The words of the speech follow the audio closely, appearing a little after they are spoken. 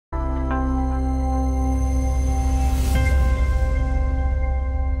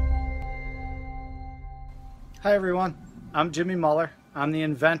Hi everyone, I'm Jimmy Muller. I'm the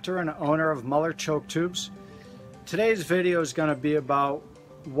inventor and owner of Muller choke tubes. Today's video is going to be about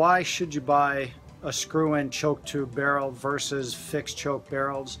why should you buy a screw-in choke tube barrel versus fixed choke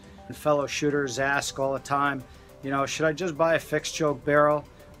barrels. And fellow shooters ask all the time, should I just buy a fixed choke barrel?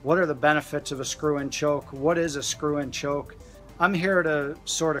 What are the benefits of a screw-in choke? What is a screw-in choke? I'm here to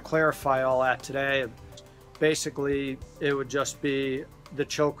sort of clarify all that today. Basically, it would just be the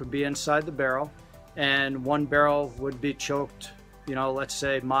choke would be inside the barrel, and one barrel would be choked, let's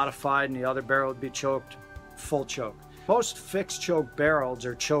say modified, and the other barrel would be choked full choke. Most fixed choke barrels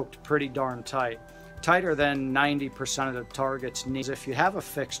are choked pretty darn tight, tighter than 90% of the targets need. If you have a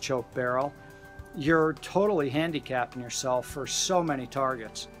fixed choke barrel, you're totally handicapping yourself for so many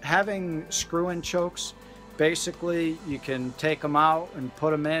targets. Having screw-in chokes, basically you can take them out and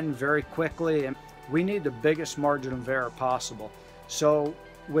put them in very quickly, and we need the biggest margin of error possible. So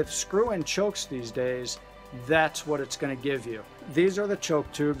with screw-in chokes these days, that's what it's going to give you. These are the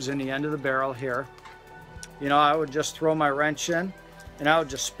choke tubes in the end of the barrel here. I would just throw my wrench in and I would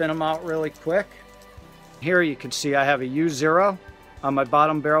just spin them out really quick. Here you can see I have a U0 on my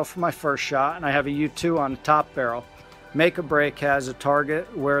bottom barrel for my first shot, and I have a U2 on the top barrel. Make or Break has a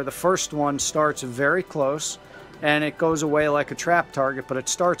target where the first one starts very close and it goes away like a trap target, but it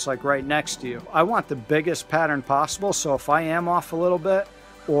starts like right next to you. I want the biggest pattern possible, so if I am off a little bit,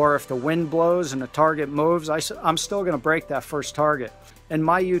 or if the wind blows and the target moves, I'm still going to break that first target. And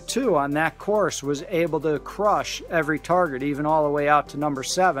my U2 on that course was able to crush every target, even all the way out to number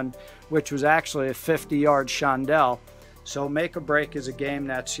 7, which was actually a 50-yard chandelle. So Make or Break is a game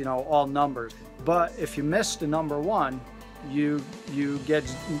that's, all numbers. But if you miss the number 1, you get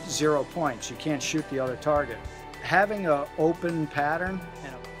 0 points. You can't shoot the other target. Having an open pattern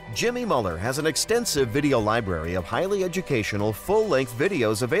and Jimmy Muller has an extensive video library of highly educational, full-length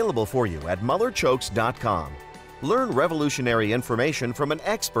videos available for you at MullerChokes.com. Learn revolutionary information from an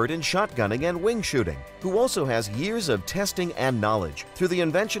expert in shotgunning and wing shooting, who also has years of testing and knowledge through the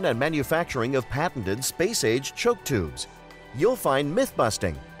invention and manufacturing of patented space-age choke tubes. You'll find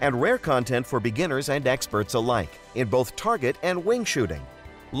myth-busting and rare content for beginners and experts alike in both target and wing shooting.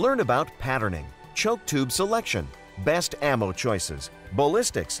 Learn about patterning, choke tube selection, best ammo choices,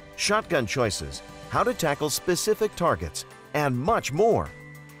 ballistics, shotgun choices, how to tackle specific targets, and much more.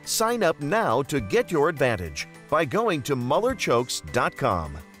 Sign up now to get your advantage by going to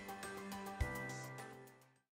MullerChokes.com.